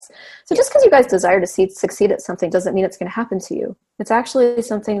So just because you guys desire to succeed at something doesn't mean it's going to happen to you. It's actually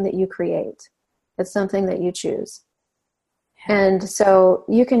something that you create. It's something that you choose. And so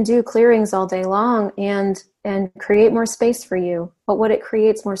you can do clearings all day long and create more space for you. But what it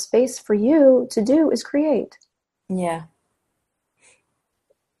creates more space for you to do is create. Yeah.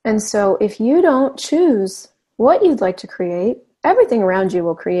 And so if you don't choose what you'd like to create, everything around you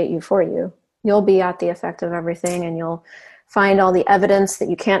will create you for you. You'll be at the effect of everything, and you'll find all the evidence that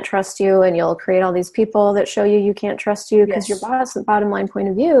you can't trust you, and you'll create all these people that show you can't trust you, because your Yes. bottom line point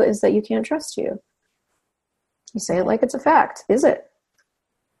of view is that you can't trust you. You say it Yeah. like it's a fact. Is it?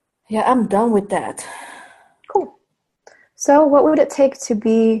 Yeah, I'm done with that. Cool. So what would it take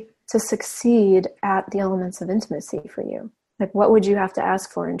to succeed at the elements of intimacy for you? Like, what would you have to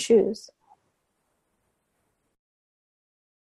ask for and choose?